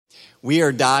We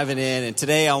are diving in, and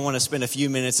today I want to spend a few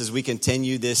minutes as we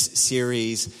continue this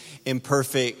series,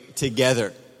 Imperfect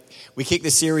Together. We kicked the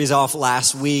series off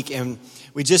last week, and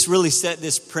we just really set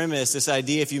this premise, this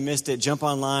idea. If you missed it, jump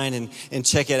online and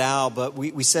check it out. But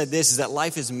we said this, is that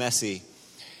life is messy,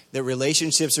 that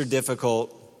relationships are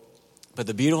difficult, but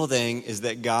the beautiful thing is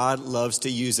that God loves to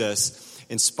use us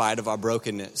in spite of our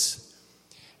brokenness.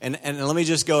 And let me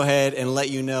just go ahead and let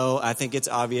you know, I think it's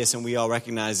obvious and we all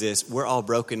recognize this, we're all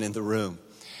broken in the room.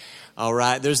 All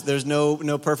right, there's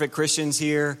no perfect Christians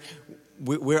here.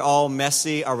 We're all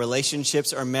messy. Our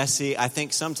relationships are messy. I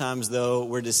think sometimes, though,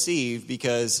 we're deceived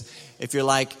because if you're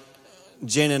like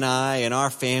Jen and I and our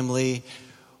family,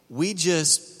 we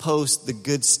just post the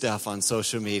good stuff on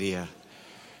social media.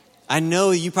 I know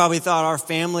you probably thought our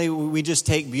family, we just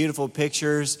take beautiful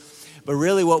pictures. But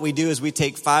really what we do is we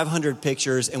take 500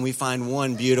 pictures and we find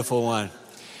one beautiful one.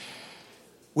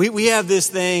 We have this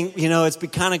thing, it's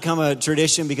kind of become a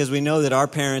tradition because we know that our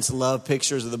parents love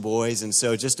pictures of the boys. And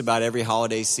so just about every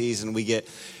holiday season we get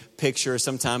pictures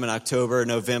sometime in October,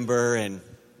 November. And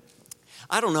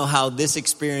I don't know how this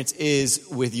experience is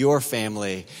with your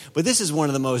family, but this is one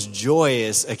of the most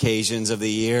joyous occasions of the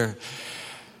year.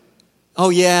 Oh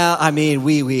yeah, I mean,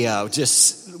 we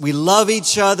love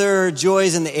each other,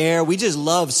 joy's in the air. We just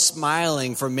love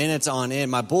smiling for minutes on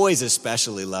end. My boys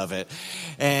especially love it.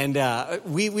 And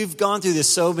we've gone through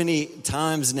this so many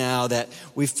times now that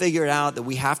we've figured out that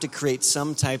we have to create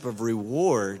some type of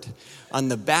reward on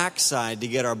the backside to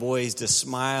get our boys to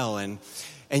smile.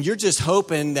 And you're just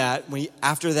hoping that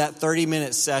after that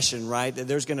 30-minute session, right, that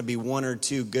there's going to be one or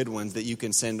two good ones that you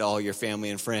can send to all your family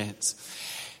and friends.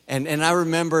 And I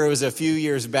remember it was a few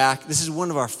years back. This is one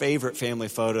of our favorite family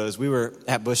photos. We were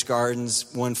at Busch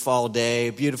Gardens one fall day,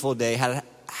 beautiful day, had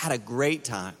a great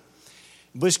time.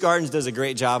 Busch Gardens does a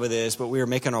great job of this, but we were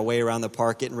making our way around the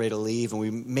park, getting ready to leave, and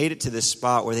we made it to this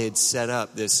spot where they had set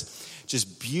up this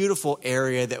just beautiful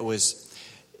area that was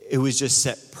just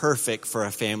set perfect for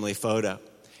a family photo.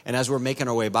 And as we're making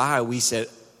our way by, we said,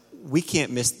 we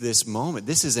can't miss this moment.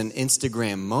 This is an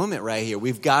Instagram moment right here.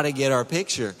 We've got to get our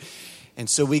picture. And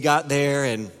so we got there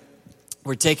and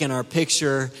we're taking our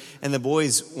picture and the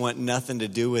boys want nothing to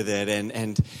do with it.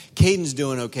 And Caden's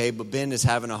doing okay, but Ben is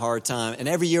having a hard time. And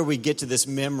every year we get to this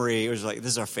memory, it was like,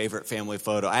 this is our favorite family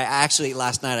photo.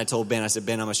 Last night I told Ben, I said,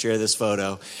 Ben, I'm going to share this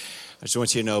photo. I just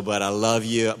want you to know, bud, I love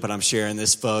you, but I'm sharing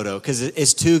this photo because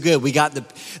it's too good. We got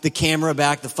the camera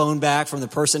back, the phone back from the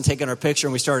person taking our picture,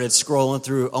 and we started scrolling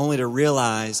through only to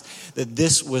realize that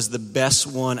this was the best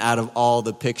one out of all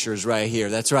the pictures right here.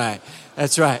 That's right.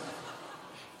 That's right.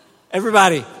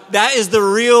 Everybody, that is the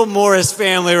real Morris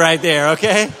family right there,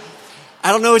 okay?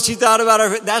 I don't know what you thought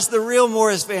about that's the real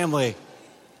Morris family.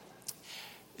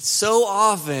 So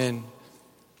often,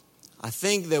 I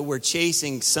think that we're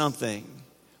chasing something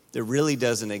that really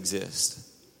doesn't exist.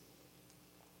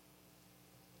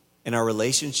 In our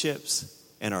relationships,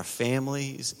 in our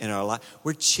families, in our life,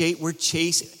 we're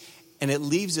chasing, and it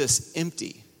leaves us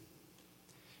empty.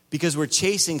 Because we're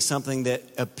chasing something that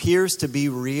appears to be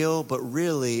real, but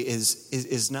really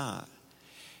is not.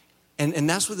 And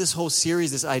that's what this whole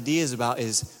series, this idea is about,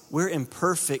 is we're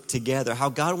imperfect together. How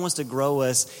God wants to grow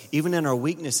us even in our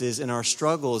weaknesses, in our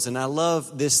struggles. And I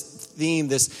love this theme,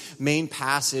 this main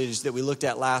passage that we looked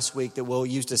at last week that we'll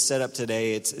use to set up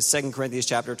today. It's 2 Corinthians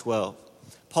chapter 12.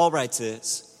 Paul writes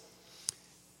this.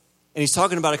 And he's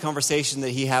talking about a conversation that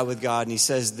he had with God. And he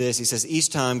says this. He says, each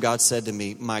time God said to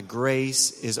me, my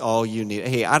grace is all you need.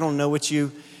 Hey, I don't know what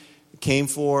you came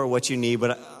for or what you need,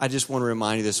 but I just want to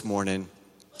remind you this morning,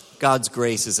 God's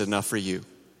grace is enough for you.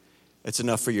 It's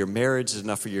enough for your marriage. It's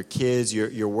enough for your kids,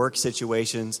 your work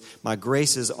situations. My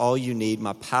grace is all you need.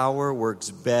 My power works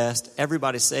best.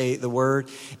 Everybody say the word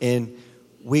in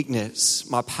weakness.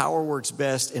 My power works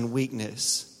best in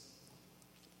weakness.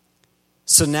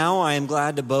 So now I am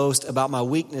glad to boast about my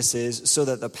weaknesses so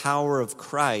that the power of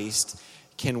Christ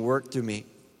can work through me.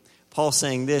 Paul's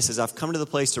saying this, is I've come to the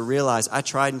place to realize I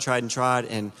tried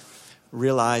and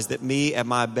realize that me at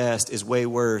my best is way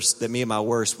worse than me at my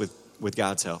worst with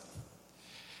God's help.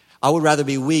 I would rather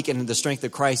be weak and the strength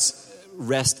of Christ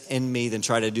rest in me than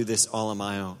try to do this all on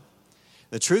my own.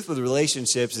 The truth with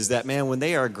relationships is that, man, when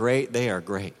they are great, they are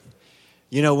great.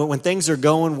 When things are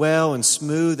going well and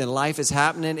smooth and life is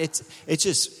happening, it's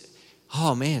just,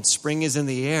 oh man, spring is in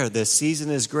the air. The season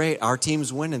is great. Our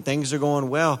team's winning. Things are going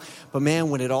well. But man,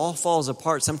 when it all falls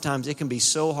apart, sometimes it can be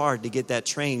so hard to get that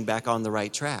train back on the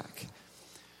right track.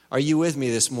 Are you with me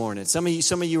this morning? Some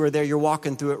of you are there. You're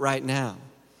walking through it right now.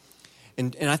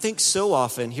 And I think so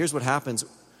often, here's what happens.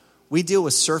 We deal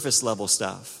with surface level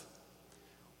stuff.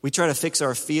 We try to fix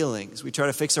our feelings. We try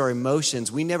to fix our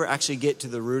emotions. We never actually get to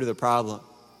the root of the problem.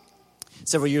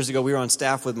 Several years ago, we were on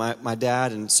staff with my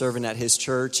dad and serving at his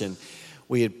church, and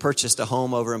we had purchased a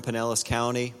home over in Pinellas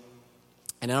County.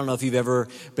 And I don't know if you've ever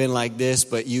been like this,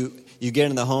 but you get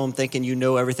in the home thinking you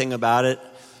know everything about it,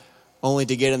 only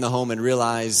to get in the home and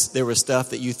realize there was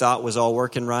stuff that you thought was all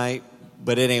working right,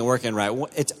 but it ain't working right.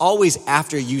 It's always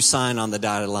after you sign on the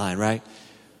dotted line, right?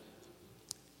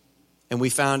 And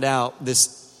we found out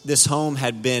this home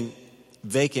had been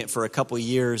vacant for a couple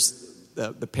years.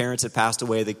 The parents had passed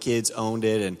away, the kids owned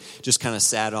it and just kind of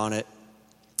sat on it.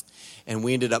 And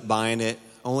we ended up buying it,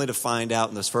 only to find out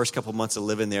in those first couple months of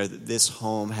living there that this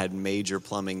home had major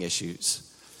plumbing issues.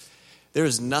 There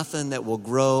is nothing that will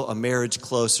grow a marriage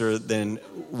closer than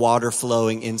water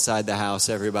flowing inside the house,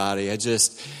 everybody.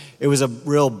 It was a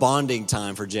real bonding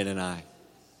time for Jen and I.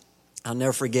 I'll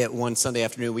never forget one Sunday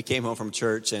afternoon, we came home from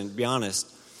church, and to be honest,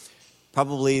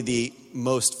 probably the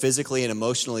most physically and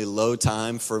emotionally low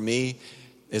time for me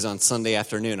is on Sunday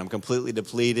afternoon. I'm completely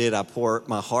depleted. I pour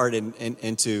my heart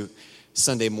into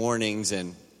Sunday mornings,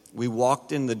 and we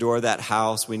walked in the door of that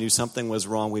house. We knew something was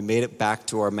wrong. We made it back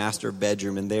to our master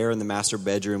bedroom, and there in the master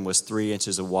bedroom was 3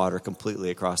 inches of water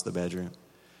completely across the bedroom.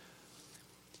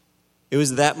 It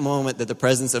was that moment that the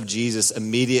presence of Jesus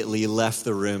immediately left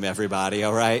the room, everybody,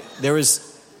 all right?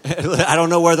 I don't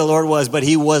know where the Lord was, but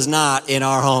he was not in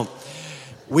our home.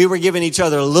 We were giving each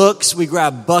other looks. We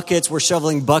grabbed buckets. We're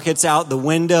shoveling buckets out the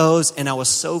windows. And I was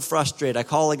so frustrated. I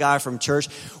called a guy from church.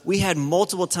 We had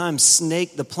multiple times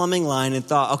snaked the plumbing line and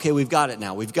thought, okay, we've got it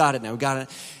now. We've got it. And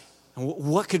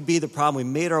what could be the problem? We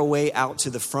made our way out to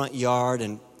the front yard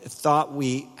and thought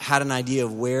we had an idea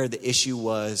of where the issue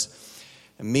was.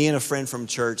 And me and a friend from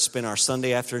church spent our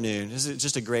Sunday afternoon, this is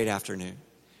just a great afternoon,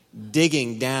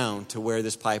 digging down to where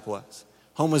this pipe was.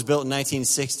 Home was built in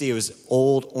 1960. It was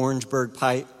old Orangeburg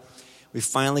pipe. We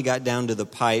finally got down to the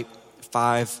pipe,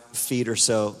 5 feet or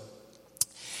so.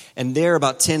 And there,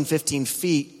 about 10, 15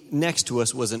 feet next to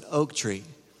us was an oak tree.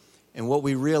 And what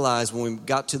we realized when we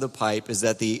got to the pipe is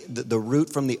that the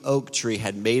root from the oak tree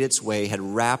had made its way, had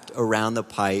wrapped around the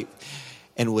pipe,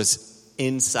 and was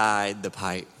inside the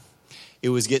pipe. It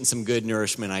was getting some good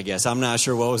nourishment, I guess. I'm not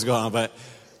sure what was going on, but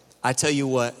I tell you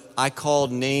what, I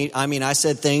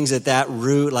said things at that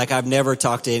root like I've never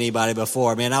talked to anybody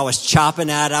before. Man, I was chopping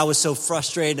at it. I was so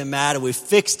frustrated and mad, and we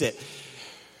fixed it.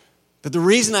 But the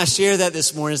reason I share that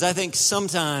this morning is I think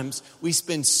sometimes we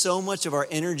spend so much of our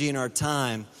energy and our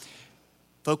time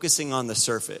focusing on the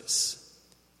surface,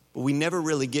 but we never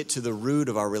really get to the root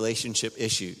of our relationship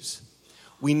issues.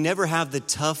 We never have the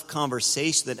tough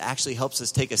conversation that actually helps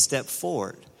us take a step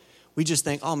forward. We just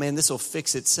think, oh man, this will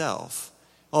fix itself.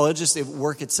 Oh, it'll just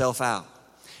work itself out.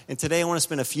 And today I want to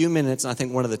spend a few minutes on I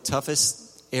think one of the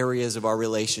toughest areas of our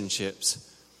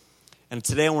relationships. And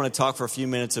today I want to talk for a few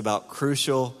minutes about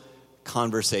crucial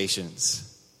conversations.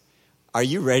 Are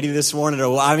you ready this morning?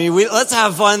 Let's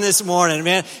have fun this morning,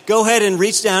 man. Go ahead and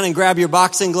reach down and grab your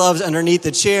boxing gloves underneath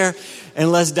the chair,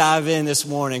 and let's dive in this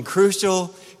morning. Crucial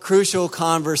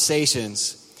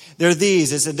conversations. They're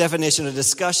these. It's a definition of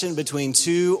discussion between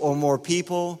 2 or more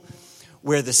people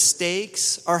where the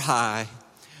stakes are high,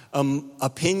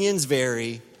 opinions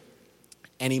vary,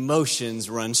 and emotions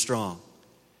run strong.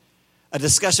 A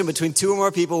discussion between 2 or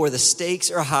more people where the stakes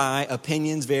are high,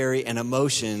 opinions vary, and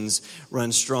emotions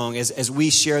run strong. As we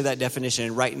share that definition,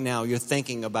 and right now you're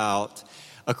thinking about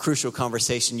a crucial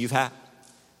conversation you've had.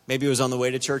 Maybe it was on the way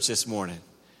to church this morning,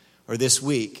 or this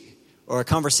week, or a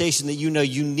conversation that you know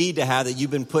you need to have that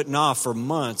you've been putting off for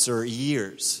months or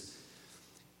years.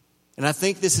 And I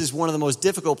think this is one of the most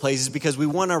difficult places because we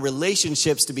want our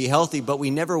relationships to be healthy, but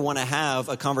we never want to have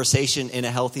a conversation in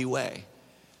a healthy way.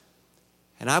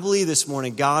 And I believe this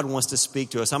morning God wants to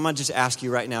speak to us. I'm going to just ask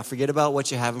you right now, forget about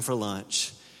what you're having for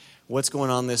lunch, what's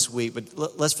going on this week,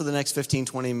 but let's for the next 15,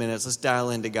 20 minutes, let's dial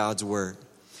into God's word.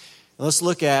 And let's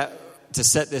look at, to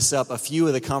set this up, a few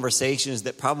of the conversations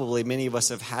that probably many of us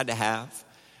have had to have,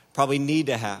 probably need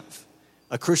to have.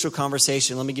 A crucial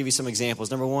conversation. Let me give you some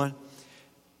examples. Number 1,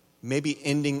 maybe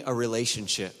ending a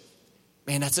relationship.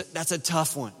 Man, that's a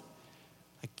tough one.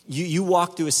 You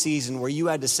walked through a season where you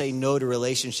had to say no to a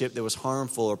relationship that was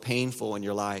harmful or painful in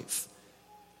your life.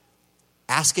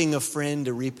 Asking a friend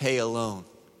to repay a loan.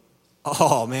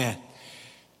 Oh, man.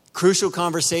 Crucial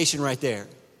conversation right there.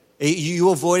 You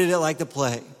avoided it like the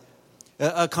plague.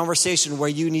 A conversation where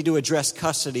you need to address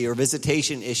custody or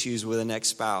visitation issues with an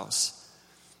ex-spouse.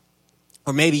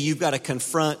 Or maybe you've got to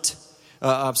confront,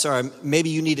 maybe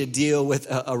you need to deal with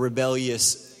a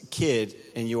rebellious kid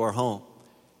in your home.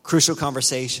 Crucial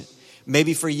conversation.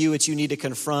 Maybe for you, it's you need to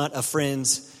confront a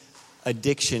friend's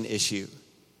addiction issue.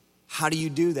 How do you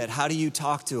do that? How do you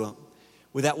talk to them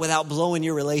without blowing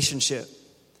your relationship?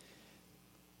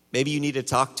 Maybe you need to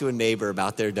talk to a neighbor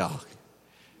about their dog.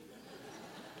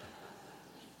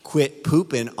 Quit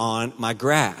pooping on my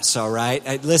grass, all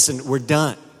right? Listen, we're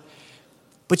done.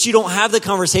 But you don't have the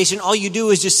conversation. All you do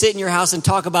is just sit in your house and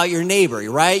talk about your neighbor,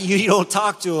 right? You don't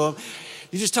talk to them.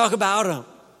 You just talk about them.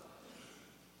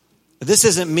 This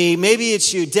isn't me. Maybe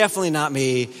it's you. Definitely not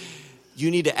me. You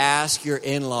need to ask your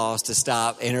in-laws to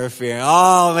stop interfering.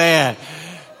 Oh, man.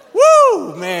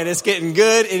 Woo! Man, it's getting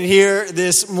good in here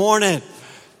this morning.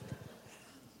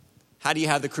 How do you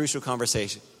have the crucial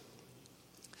conversation?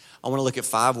 I want to look at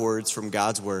 5 words from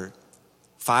God's word.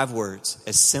 5 words,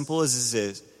 as simple as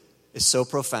this is so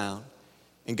profound,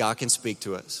 and God can speak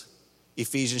to us.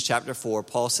 Ephesians chapter 4,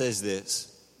 Paul says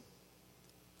this: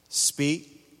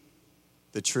 speak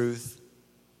the truth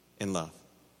in love.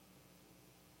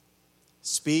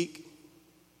 Speak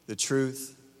the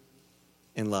truth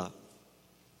in love.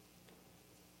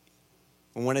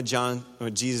 When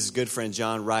Jesus' good friend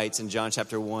John writes in John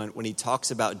chapter 1, when he talks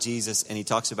about Jesus and he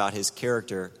talks about his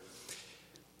character,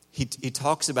 he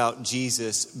talks about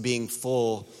Jesus being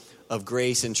full of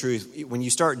grace and truth. When you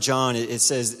start John, it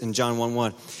says in John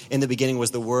 1:1, in the beginning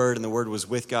was the Word, and the Word was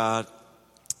with God.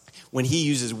 When he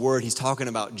uses word, he's talking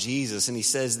about Jesus. And he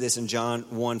says this in John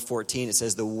 1:14. It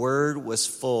says, the Word was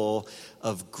full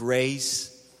of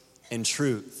grace and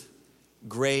truth.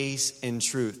 Grace and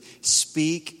truth.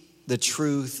 Speak the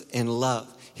truth in love.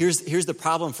 Here's the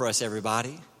problem for us,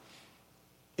 everybody,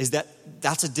 is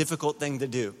that's a difficult thing to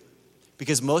do.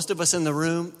 Because most of us in the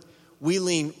room, we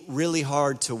lean really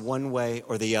hard to one way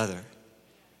or the other.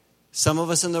 Some of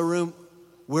us in the room,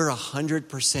 we're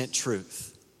 100% truth.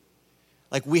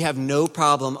 Like, we have no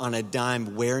problem on a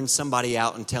dime wearing somebody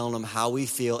out and telling them how we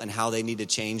feel and how they need to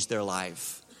change their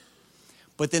life.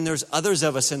 But then there's others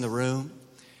of us in the room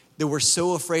that we're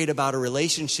so afraid about a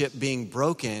relationship being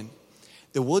broken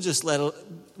that we'll just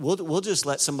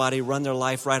let somebody run their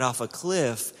life right off a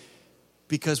cliff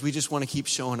because we just want to keep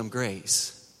showing them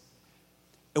grace.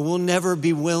 And we'll never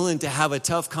be willing to have a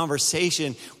tough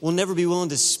conversation. We'll never be willing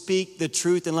to speak the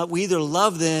truth and love. We either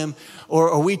love them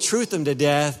or we truth them to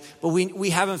death, but we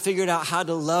haven't figured out how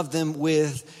to love them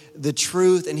with the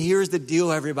truth. And here's the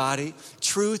deal, everybody.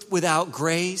 Truth without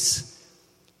grace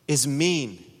is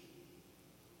mean,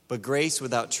 but grace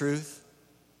without truth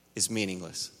is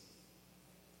meaningless.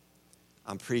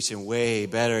 I'm preaching way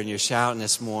better than you're shouting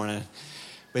this morning.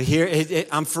 But here,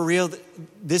 I'm for real.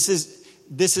 This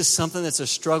is something that's a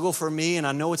struggle for me, and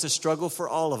I know it's a struggle for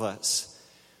all of us.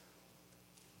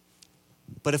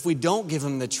 But if we don't give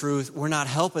them the truth, we're not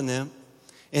helping them.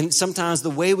 And sometimes the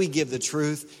way we give the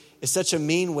truth is such a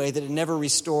mean way that it never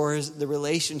restores the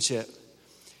relationship.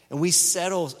 And we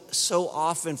settle so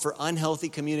often for unhealthy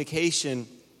communication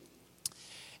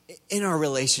in our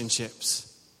relationships.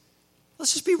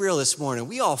 Let's just be real this morning.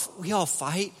 We all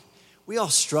fight. We all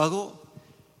struggle.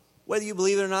 Whether you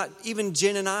believe it or not, even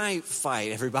Jen and I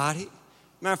fight, everybody.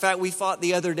 Matter of fact, we fought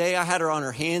the other day. I had her on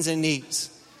her hands and knees.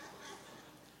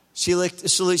 She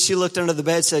looked under the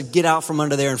bed, said, get out from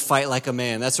under there and fight like a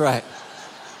man. That's right.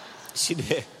 She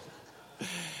did.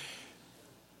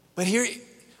 But here,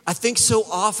 I think so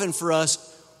often for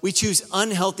us, we choose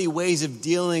unhealthy ways of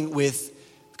dealing with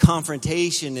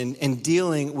confrontation and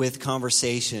dealing with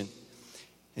conversation.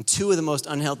 And 2 of the most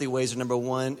unhealthy ways are, number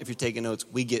 1, if you're taking notes,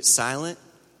 we get silent.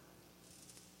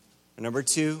 And number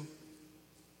 2,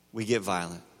 we get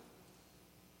violent.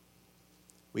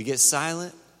 We get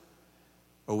silent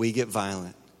or we get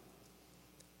violent.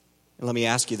 And let me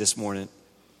ask you this morning,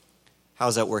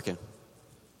 how's that working?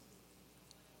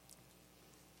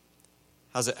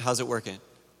 How's it working?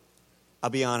 I'll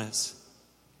be honest.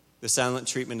 The silent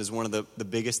treatment is one of the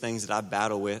biggest things that I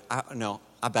battle with.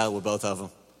 I battle with both of them.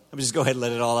 Let me just go ahead and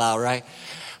let it all out, right?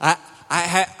 I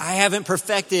haven't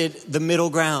perfected the middle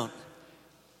ground.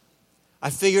 I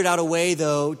figured out a way,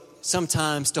 though,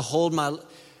 sometimes to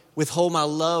withhold my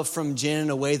love from Jen in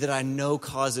a way that I know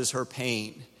causes her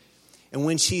pain. And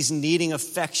when she's needing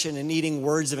affection and needing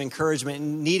words of encouragement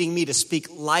and needing me to speak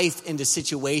life into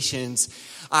situations,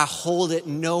 I hold it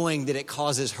knowing that it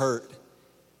causes hurt.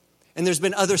 And there's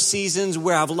been other seasons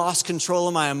where I've lost control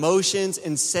of my emotions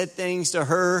and said things to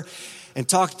her and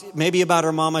talked maybe about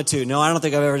her mama too. No, I don't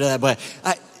think I've ever done that, but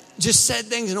I just said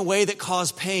things in a way that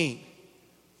caused pain.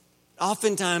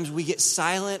 Oftentimes we get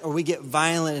silent or we get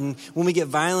violent. And when we get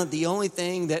violent, the only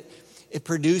thing that it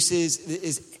produces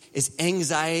is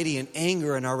anxiety and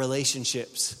anger in our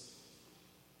relationships.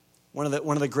 One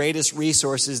of the greatest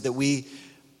resources that we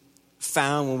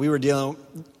found when we were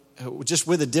just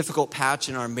with a difficult patch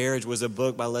in our marriage was a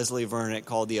book by Leslie Vernon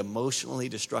called The Emotionally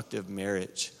Destructive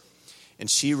Marriage. And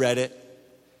she read it.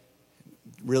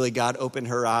 Really, God opened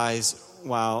her eyes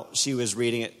while she was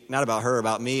reading it, not about her,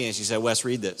 about me. And she said, Wes,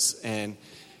 read this. And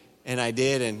I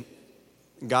did. And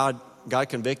God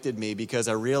convicted me because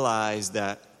I realized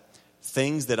that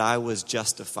things that I was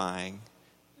justifying,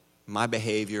 my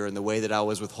behavior and the way that I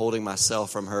was withholding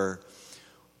myself from her,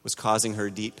 was causing her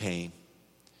deep pain,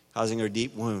 causing her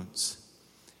deep wounds.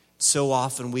 So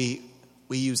often we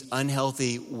use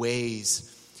unhealthy ways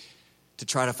to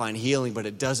try to find healing, but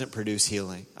it doesn't produce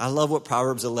healing. I love what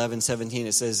Proverbs 11:17,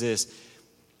 it says this.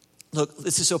 Look,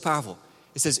 this is so powerful.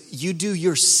 It says, you do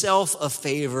yourself a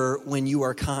favor when you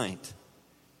are kind.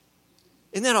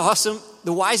 Isn't that awesome?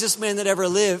 The wisest man that ever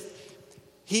lived,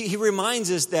 he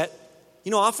reminds us that,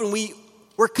 often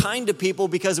we're kind to people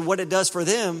because of what it does for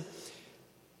them.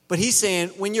 But he's saying,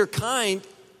 when you're kind,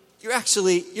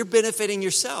 you're benefiting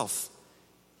yourself.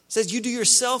 It says, you do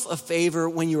yourself a favor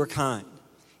when you are kind.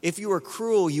 If you are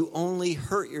cruel, you only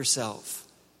hurt yourself.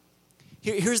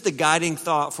 Here's the guiding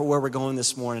thought for where we're going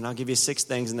this morning. I'll give you 6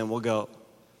 things and then we'll go.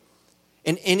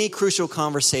 In any crucial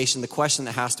conversation, the question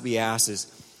that has to be asked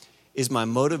is my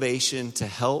motivation to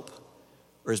help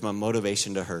or is my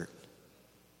motivation to hurt?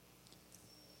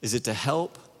 Is it to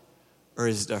help or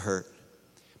is it to hurt?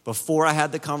 Before I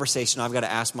had the conversation, I've got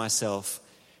to ask myself,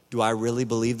 do I really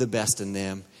believe the best in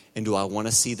them? And do I want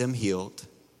to see them healed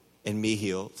and me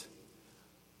healed?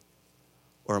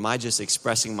 Or am I just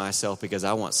expressing myself because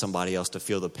I want somebody else to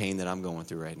feel the pain that I'm going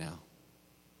through right now?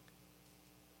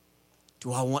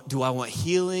 Do I want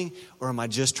healing or am I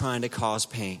just trying to cause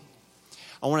pain?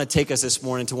 I want to take us this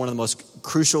morning to one of the most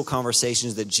crucial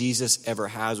conversations that Jesus ever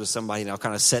has with somebody. And I'll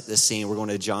kind of set the scene. We're going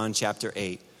to John chapter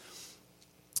 8.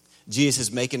 Jesus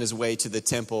is making his way to the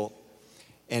temple.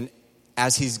 And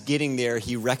as he's getting there,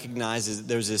 he recognizes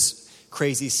there's this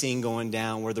crazy scene going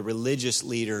down where the religious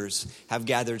leaders have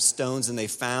gathered stones and they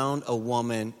found a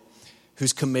woman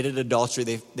who's committed adultery.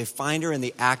 They find her in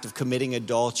the act of committing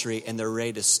adultery and they're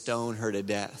ready to stone her to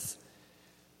death.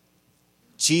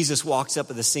 Jesus walks up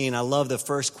at the scene. I love the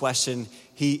first question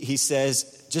he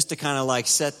says, just to kind of like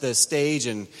set the stage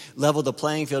and level the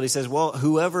playing field. He says, well,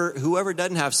 whoever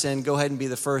doesn't have sin, go ahead and be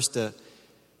the first to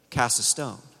cast a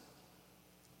stone.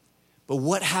 But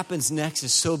what happens next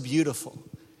is so beautiful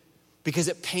because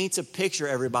it paints a picture,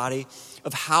 everybody,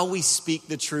 of how we speak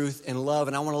the truth in love.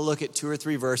 And I want to look at 2 or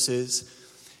 3 verses,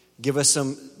 give us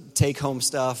some take-home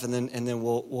stuff, and then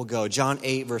we'll go. John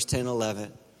 8, verse 10 and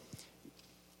 11.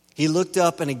 He looked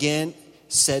up and again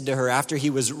said to her, after he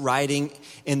was writing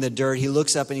in the dirt, he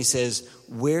looks up and he says,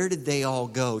 where did they all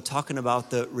go? Talking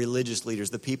about the religious leaders,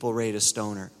 the people ready to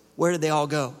stone her. Where did they all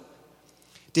go?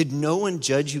 Did no one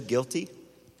judge you guilty?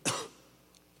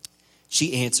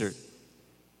 She answered,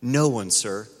 no one,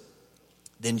 sir.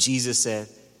 Then Jesus said,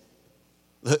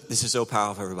 look, this is so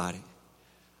powerful, everybody.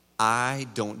 I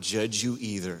don't judge you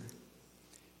either.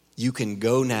 You can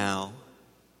go now,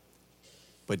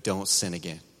 but don't sin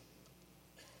again.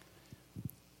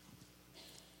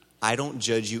 I don't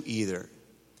judge you either,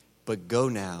 but go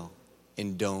now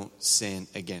and don't sin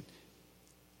again.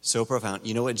 So profound.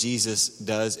 You know what Jesus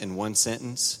does in one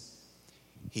sentence?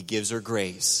 He gives her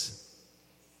grace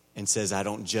and says, I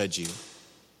don't judge you.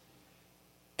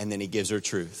 And then he gives her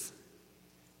truth.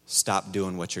 Stop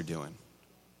doing what you're doing.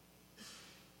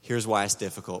 Here's why it's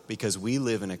difficult. Because we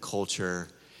live in a culture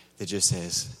that just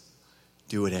says,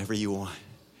 do whatever you want.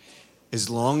 As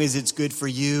long as it's good for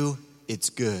you, it's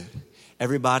good.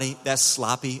 Everybody, that's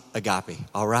sloppy agape,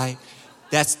 all right?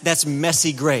 That's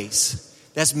messy grace.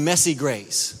 That's messy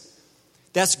grace.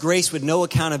 That's grace with no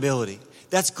accountability.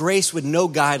 That's grace with no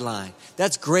guideline.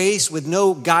 That's grace with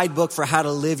no guidebook for how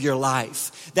to live your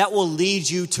life. That will lead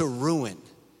you to ruin.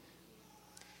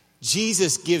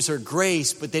 Jesus gives her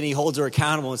grace, but then he holds her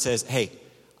accountable and says, hey,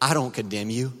 I don't condemn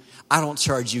you. I don't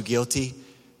charge you guilty.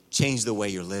 Change the way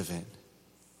you're living.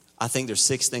 I think there's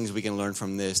 6 things we can learn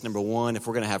from this. Number 1, if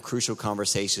we're going to have crucial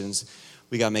conversations,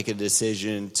 we got to make a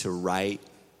decision to write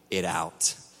it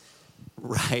out.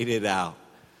 Write it out.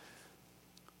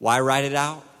 Why write it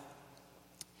out?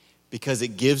 Because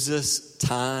it gives us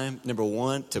time, number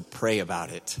 1, to pray about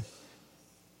it.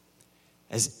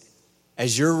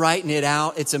 As you're writing it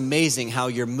out, it's amazing how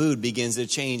your mood begins to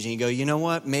change. And you go, you know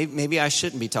what? Maybe I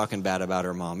shouldn't be talking bad about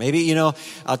her mom. Maybe, I'll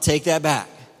take that back.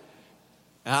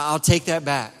 I'll take that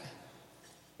back.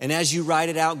 And as you write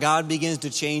it out, God begins to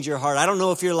change your heart. I don't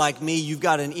know if you're like me. You've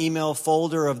got an email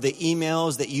folder of the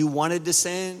emails that you wanted to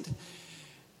send.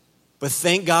 But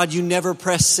thank God you never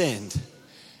press send.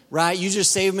 Right? You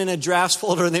just save them in a drafts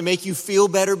folder and they make you feel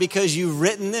better because you've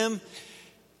written them.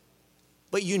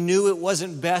 but you knew it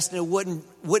wasn't best and it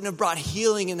wouldn't have brought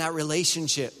healing in that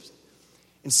relationship.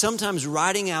 And sometimes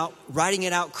writing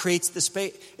it out creates the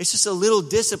space. It's just a little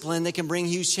discipline that can bring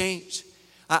huge change.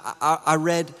 I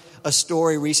read a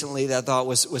story recently that I thought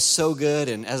was so good,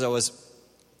 and as I was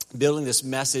building this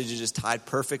message, it just tied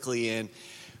perfectly in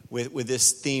with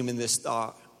this theme and this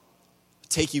thought.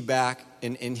 Take you back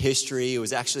in history. It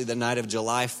was actually the night of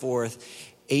July 4th,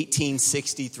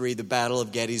 1863, the Battle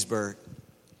of Gettysburg.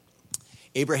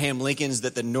 Abraham Lincoln's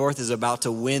that the North is about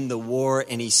to win the war,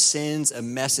 and he sends a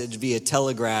message via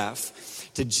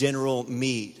telegraph to General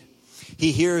Meade.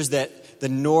 He hears that the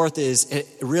North is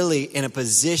really in a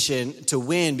position to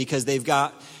win because they've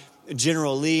got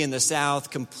General Lee in the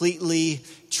South completely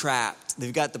trapped.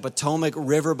 They've got the Potomac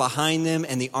River behind them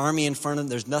and the army in front of them.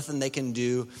 There's nothing they can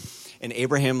do. And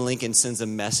Abraham Lincoln sends a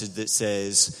message that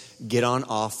says, get on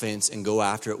offense and go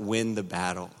after it, win the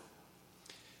battle.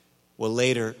 Well,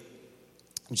 later,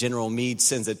 General Meade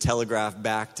sends a telegraph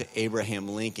back to Abraham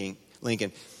Lincoln,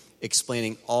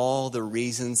 explaining all the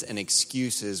reasons and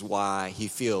excuses why he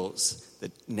feels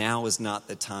that now is not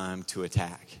the time to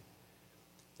attack.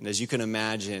 And as you can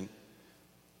imagine,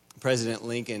 President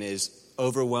Lincoln is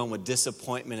overwhelmed with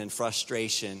disappointment and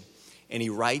frustration, and he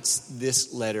writes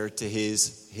this letter to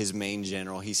his main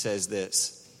general. He says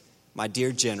this, "My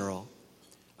dear general,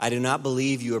 I do not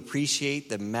believe you appreciate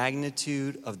the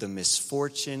magnitude of the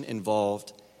misfortune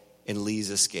involved in Lee's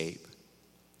escape.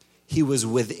 He was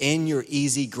within your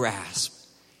easy grasp,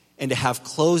 and to have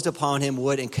closed upon him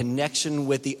would, in connection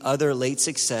with the other late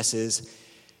successes,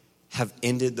 have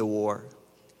ended the war.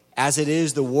 As it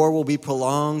is, the war will be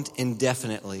prolonged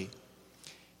indefinitely.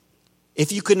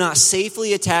 If you could not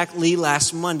safely attack Lee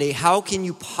last Monday, how can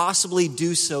you possibly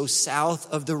do so south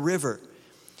of the river,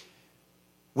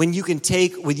 when you can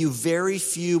take with you very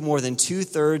few, more than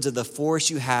 2/3 of the force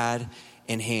you had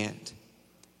in hand?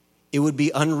 It would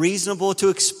be unreasonable to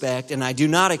expect, and I do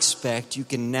not expect, you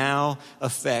can now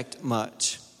effect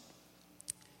much.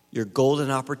 Your golden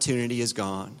opportunity is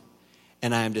gone,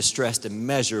 and I am distressed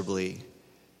immeasurably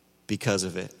because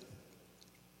of it."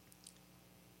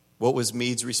 What was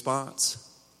Meade's response?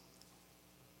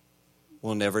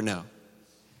 We'll never know,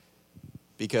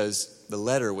 because the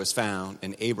letter was found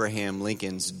in Abraham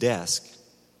Lincoln's desk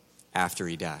after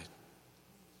he died.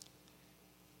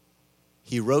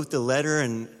 He wrote the letter,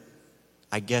 and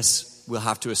I guess we'll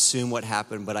have to assume what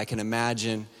happened, but I can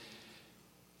imagine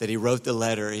that he wrote the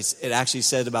letter. It actually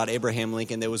said about Abraham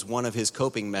Lincoln that was one of his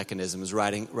coping mechanisms,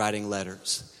 writing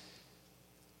letters.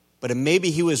 But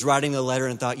maybe he was writing the letter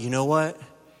and thought, you know what?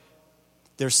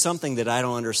 There's something that I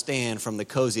don't understand from the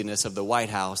coziness of the White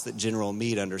House that General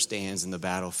Meade understands in the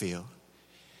battlefield.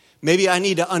 Maybe I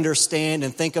need to understand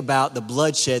and think about the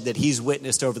bloodshed that he's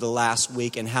witnessed over the last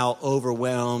week and how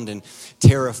overwhelmed and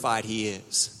terrified he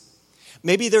is.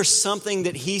 Maybe there's something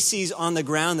that he sees on the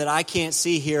ground that I can't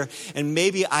see here, and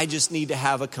maybe I just need to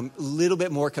have a little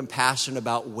bit more compassion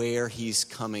about where he's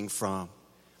coming from.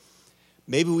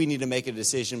 Maybe we need to make a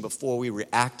decision before we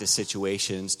react to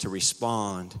situations to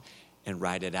respond and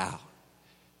write it out.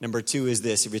 Number 2 is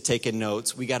this. If you're taking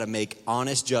notes, we got to make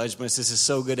honest judgments. This is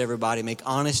so good, everybody. Make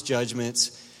honest judgments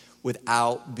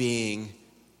without being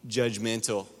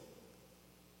judgmental.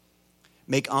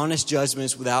 Make honest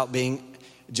judgments without being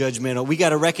judgmental. We got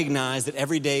to recognize that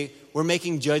every day we're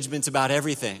making judgments about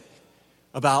everything.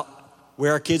 About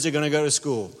where our kids are going to go to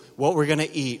school, what we're going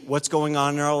to eat, what's going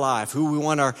on in our life, who we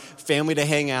want our family to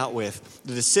hang out with,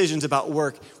 the decisions about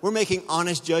work. We're making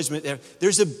honest judgment there.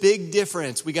 There's a big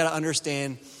difference we got to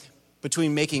understand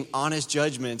between making honest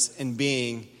judgments and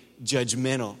being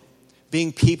judgmental.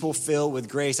 Being people filled with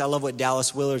grace. I love what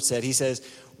Dallas Willard said. He says,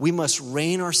 we must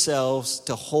rein ourselves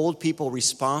to hold people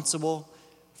responsible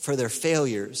for their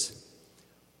failures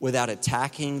without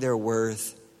attacking their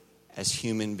worth as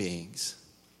human beings.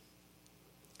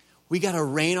 We got to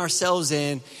rein ourselves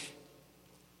in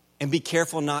and be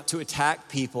careful not to attack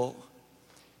people.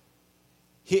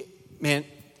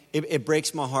 It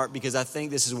breaks my heart because I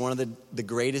think this is one of the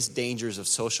greatest dangers of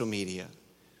social media.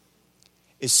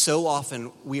 Is so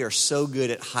often we are so good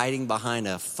at hiding behind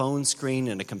a phone screen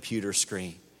and a computer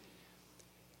screen.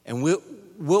 And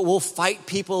we'll fight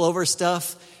people over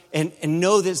stuff and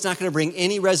know that it's not going to bring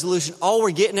any resolution. All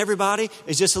we're getting, everybody,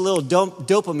 is just a little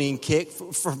dopamine kick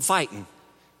from fighting.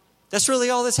 That's really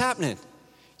all that's happening.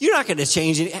 You're not going to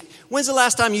change it. When's the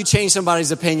last time you changed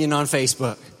somebody's opinion on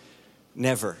Facebook?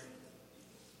 Never.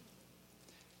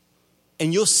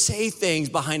 And you'll say things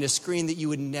behind a screen that you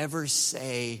would never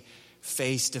say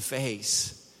face to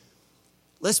face.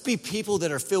 Let's be people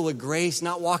that are filled with grace,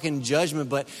 not walk in judgment,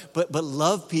 but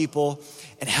love people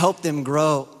and help them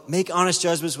grow. Make honest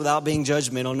judgments without being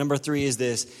judgmental. Number 3 is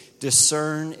this: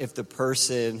 discern if the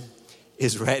person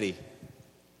is ready.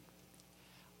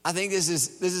 I think this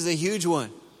is a huge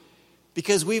one,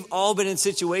 because we've all been in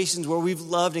situations where we've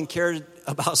loved and cared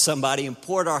about somebody and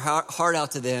poured our heart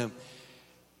out to them.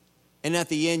 And at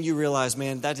the end, you realize,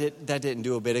 man, that didn't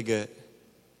do a bit of good.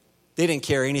 They didn't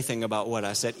care anything about what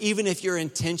I said, even if your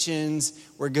intentions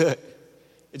were good.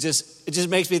 It just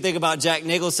makes me think about Jack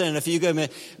Nicholson and a few good men.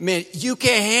 Man, you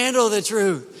can't handle the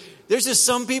truth. There's just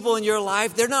some people in your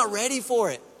life, they're not ready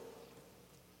for it.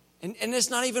 And it's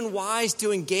not even wise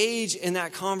to engage in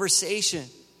that conversation.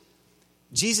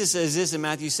 Jesus says this in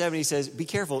Matthew 7. He says, be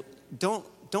careful. Don't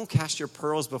cast your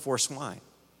pearls before swine.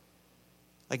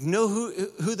 Like, know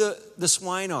who the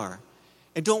swine are.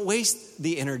 And don't waste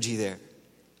the energy there.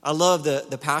 I love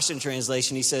the Passion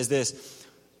Translation. He says this: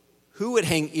 who would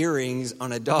hang earrings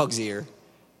on a dog's ear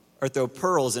or throw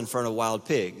pearls in front of wild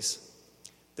pigs?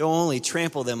 They'll only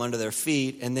trample them under their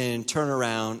feet and then turn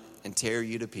around and tear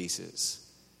you to pieces.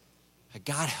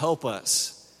 God help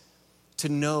us to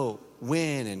know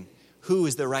when and who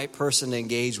is the right person to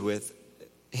engage with.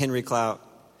 Henry Clout,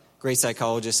 great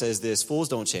psychologist, says this: fools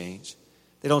don't change.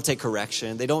 They don't take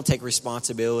correction. They don't take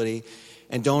responsibility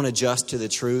and don't adjust to the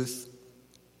truth.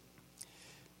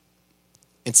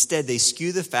 Instead, they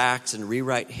skew the facts and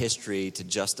rewrite history to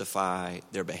justify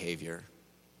their behavior.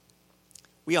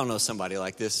 We all know somebody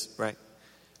like this, right?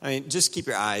 I mean, just keep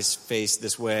your eyes faced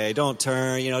this way. Don't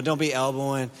turn, don't be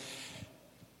elbowing.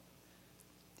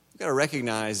 We've got to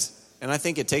recognize, and I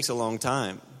think it takes a long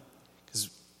time,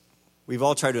 because we've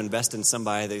all tried to invest in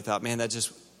somebody that we thought, man,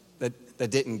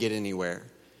 that didn't get anywhere.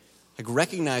 Like,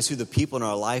 recognize who the people in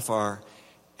our life are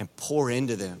and pour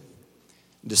into them.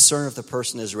 Discern if the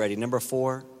person is ready. Number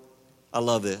 4, I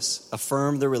love this: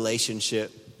 affirm the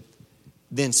relationship,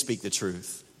 then speak the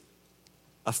truth.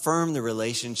 Affirm the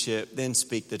relationship, then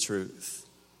speak the truth.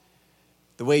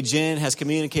 The way Jen has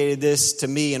communicated this to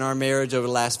me in our marriage over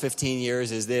the last 15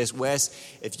 years is this: Wes,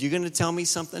 if you're going to tell me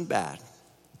something bad,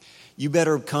 you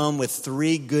better come with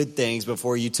 3 good things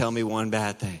before you tell me one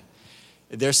bad thing.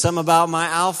 If there's something about my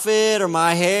outfit or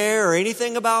my hair or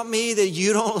anything about me that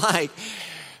you don't like,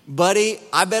 buddy,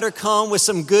 I better come with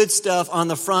some good stuff on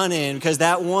the front end, because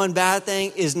that one bad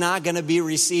thing is not going to be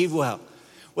received well.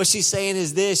 What she's saying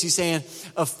is this: she's saying,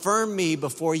 affirm me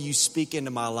before you speak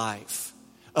into my life.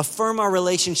 Affirm our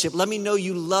relationship. Let me know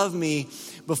you love me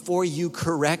before you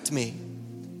correct me.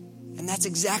 And that's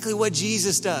exactly what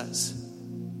Jesus does.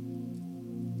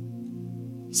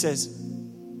 He says,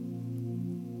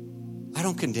 I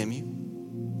don't condemn you.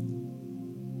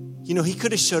 He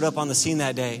could have showed up on the scene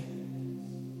that day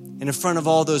and in front of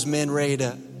all those men ready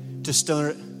to stone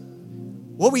her.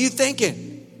 What were you thinking?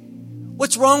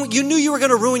 What's wrong? You knew you were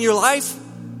going to ruin your life?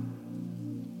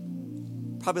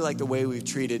 Probably like the way we've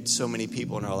treated so many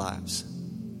people in our lives.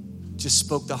 Just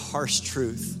spoke the harsh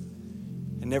truth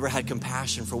and never had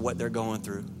compassion for what they're going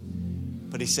through.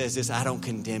 But he says this: I don't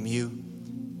condemn you.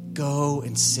 Go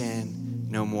and sin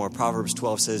no more. Proverbs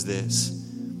 12 says this: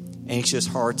 anxious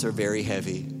hearts are very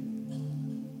heavy,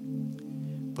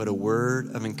 but a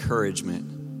word of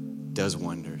encouragement does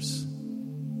wonders.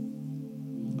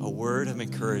 A word of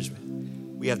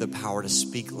encouragement. We have the power to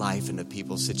speak life into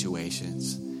people's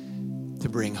situations, to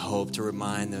bring hope, to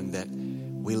remind them that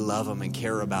we love them and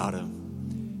care about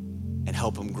them and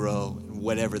help them grow in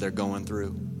whatever they're going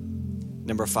through.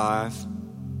 Number 5,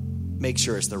 make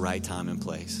sure it's the right time and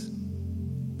place.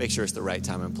 Make sure it's the right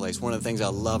time and place. One of the things I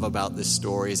love about this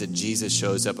story is that Jesus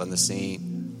shows up on the scene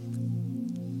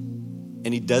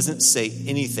and he doesn't say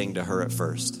anything to her at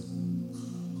first.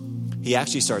 He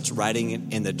actually starts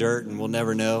writing in the dirt, and we'll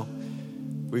never know.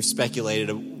 We've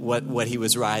speculated what he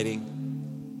was writing.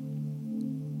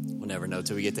 We'll never know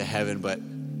till we get to heaven, but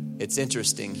it's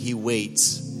interesting. He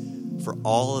waits for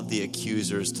all of the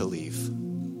accusers to leave.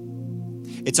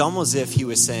 It's almost as if he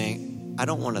was saying, I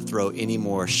don't want to throw any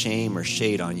more shame or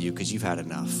shade on you because you've had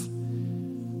enough.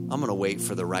 I'm going to wait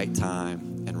for the right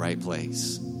time and right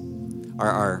place.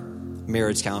 Our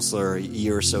marriage counselor a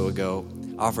year or so ago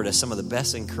offered us some of the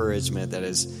best encouragement that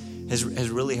has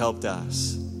really helped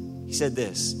us. He said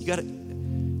this: you got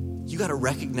to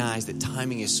recognize that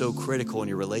timing is so critical in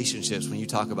your relationships when you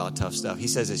talk about tough stuff. He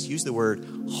says this: use the word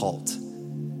halt.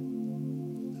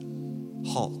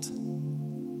 Halt.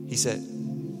 He said,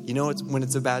 you know when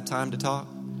it's a bad time to talk?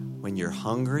 When you're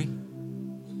hungry.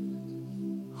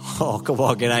 Oh, come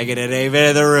on, can I get an amen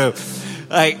in the room?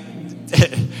 Like,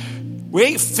 we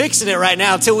ain't fixing it right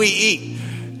now until we eat.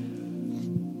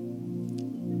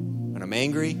 When I'm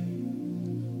angry,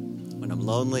 when I'm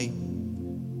lonely,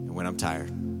 and when I'm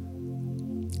tired.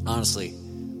 Honestly,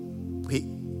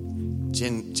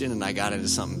 Jen and I got into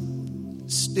something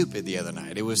stupid the other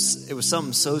night. It was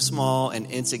something so small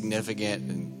and insignificant,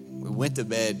 and we went to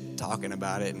bed talking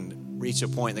about it and reached a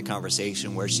point in the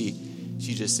conversation where she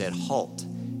just said, halt.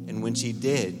 And when she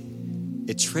did,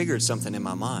 it triggered something in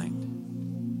my mind.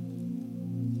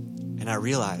 And I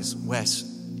realized, Wes,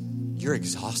 you're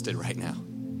exhausted right now.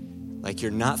 Like,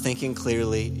 you're not thinking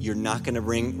clearly. You're not going to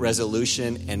bring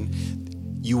resolution,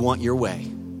 and you want your way.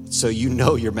 So you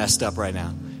know you're messed up right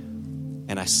now.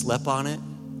 And I slept on it,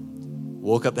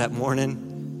 woke up that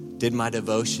morning, did my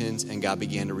devotions, and God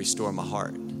began to restore my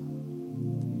heart.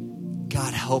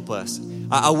 God help us.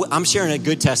 I'm sharing a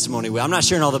good testimony. I'm not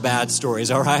sharing all the bad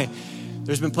stories, all right?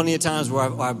 There's been plenty of times where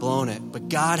I've blown it. But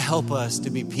God help us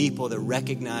to be people that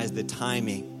recognize the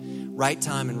timing, right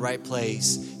time and right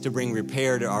place to bring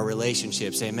repair to our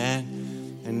relationships.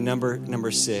 Amen? And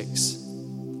number 6,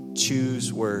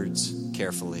 choose words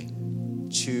carefully.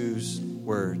 Choose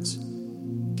words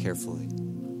carefully.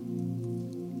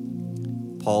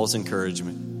 Paul's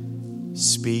encouragement: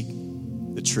 speak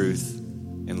the truth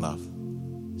in love.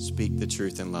 Speak the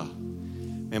truth in love.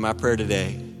 And my prayer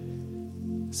today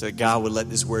is that God would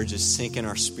let this word just sink in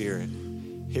our spirit.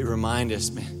 It remind us,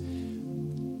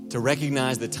 man, to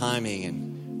recognize the timing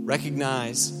and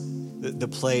recognize the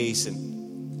place,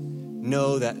 and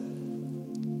know that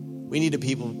we need to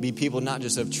be people not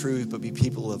just of truth, but be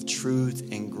people of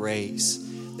truth and grace.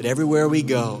 That everywhere we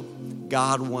go,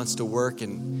 God wants to work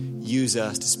and use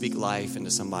us to speak life into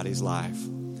somebody's life.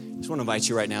 I just want to invite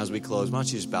you right now as we close. Why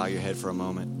don't you just bow your head for a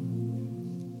moment?